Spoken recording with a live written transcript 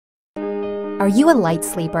Are you a light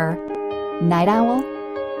sleeper, night owl,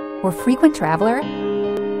 or frequent traveler?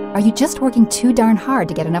 Are you just working too darn hard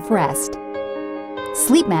to get enough rest?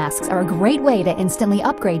 Sleep masks are a great way to instantly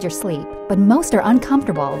upgrade your sleep, but most are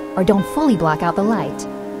uncomfortable or don't fully block out the light.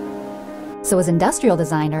 So as industrial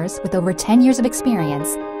designers with over 10 years of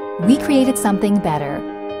experience, we created something better,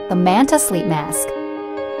 the Manta sleep mask.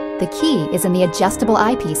 The key is in the adjustable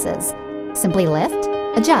eyepieces. Simply lift,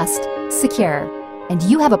 adjust, secure, and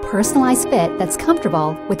you have a personalized fit that's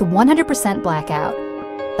comfortable with 100% blackout.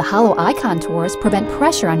 The hollow eye contours prevent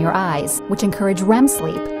pressure on your eyes, which encourage REM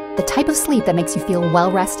sleep, the type of sleep that makes you feel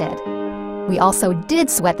well-rested. We also did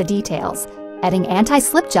sweat the details, adding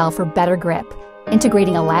anti-slip gel for better grip,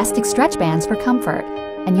 integrating elastic stretch bands for comfort,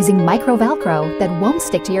 and using micro Velcro that won't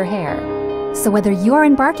stick to your hair. So whether you're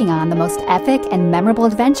embarking on the most epic and memorable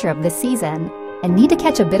adventure of this season and need to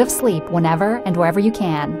catch a bit of sleep whenever and wherever you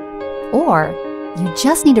can, or you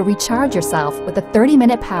just need to recharge yourself with a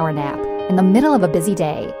 30-minute power nap in the middle of a busy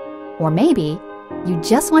day, or maybe you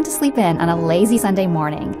just want to sleep in on a lazy Sunday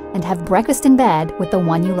morning and have breakfast in bed with the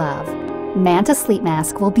one you love, Manta Sleep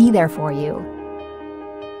Mask will be there for you.